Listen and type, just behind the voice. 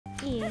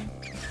E.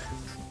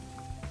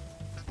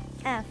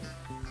 F.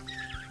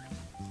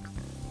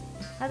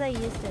 How do I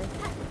use this?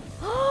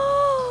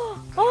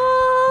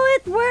 Oh,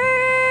 it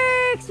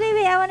works!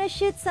 Wait, I want to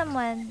shoot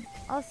someone.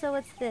 Also,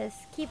 what's this?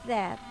 Keep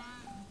that.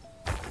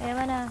 Wait, I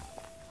wanna...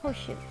 Oh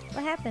shit,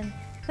 what happened?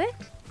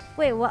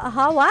 Wait, what?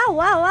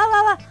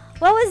 Wow.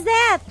 What was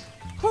that?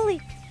 Holy...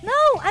 No,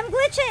 I'm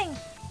glitching!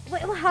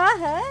 Wait,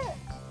 huh?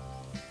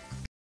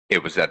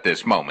 It was at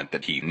this moment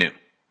that he knew.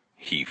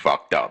 He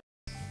fucked up.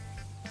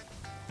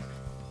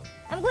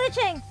 I'm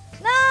glitching!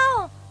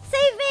 No!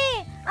 Save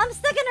me! I'm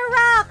stuck in a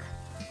rock!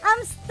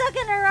 I'm stuck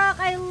in a rock!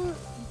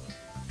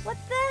 What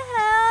the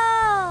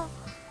hell?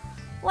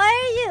 Why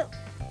are you...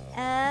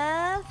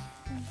 F?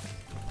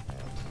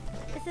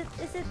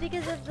 Is it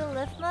because of the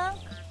lift monk?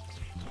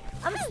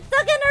 I'm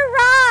stuck in a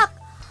rock!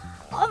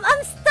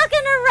 I'm stuck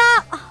in a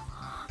rock!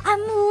 I'm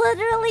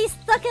literally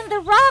stuck in the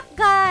rock,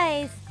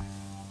 guys!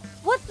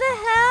 What the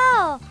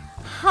hell?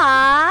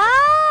 Huh?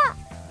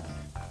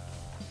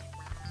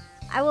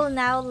 I will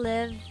now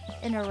live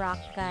in a rock,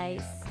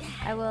 guys.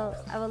 I will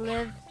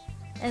live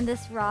in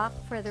this rock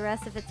for the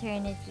rest of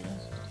eternity.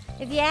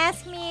 If you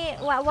ask me,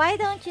 why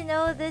don't you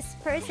know this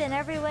person?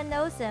 Everyone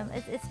knows him.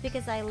 It's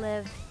because I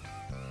live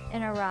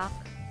in a rock.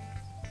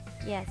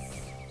 Yes.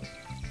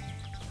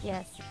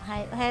 Yes.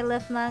 Hi,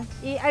 Lift Monk.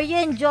 Are you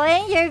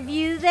enjoying your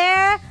view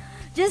there?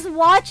 Just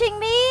watching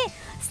me?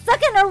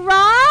 Stuck in a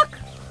rock?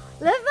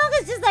 Lift Monk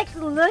is just like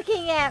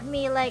looking at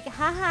me like,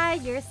 haha,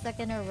 you're stuck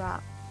in a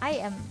rock. I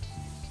am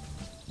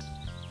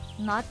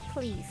not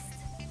pleased.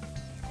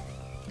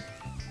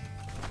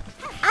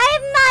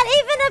 I'm not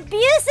even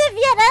abusive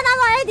yet and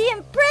I'm already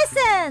in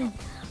prison!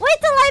 Wait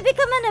till I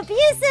become an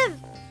abusive...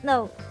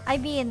 No, I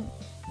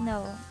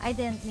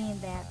didn't mean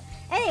that.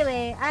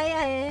 Anyway,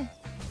 I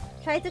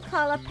tried to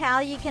call a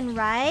pal you can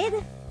ride.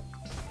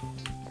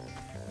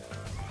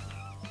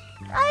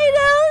 I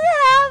don't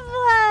have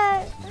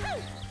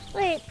one!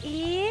 Wait,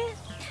 E?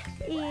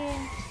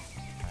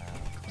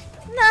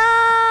 No!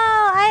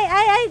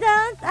 I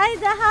don't...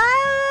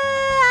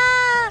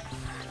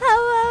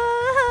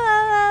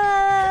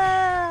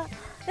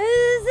 This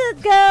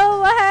isn't gonna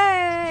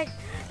work!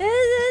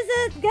 This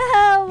isn't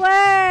gonna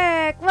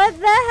work! What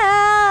the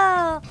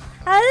hell?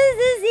 How does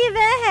this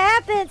even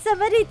happen?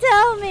 Somebody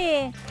tell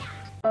me!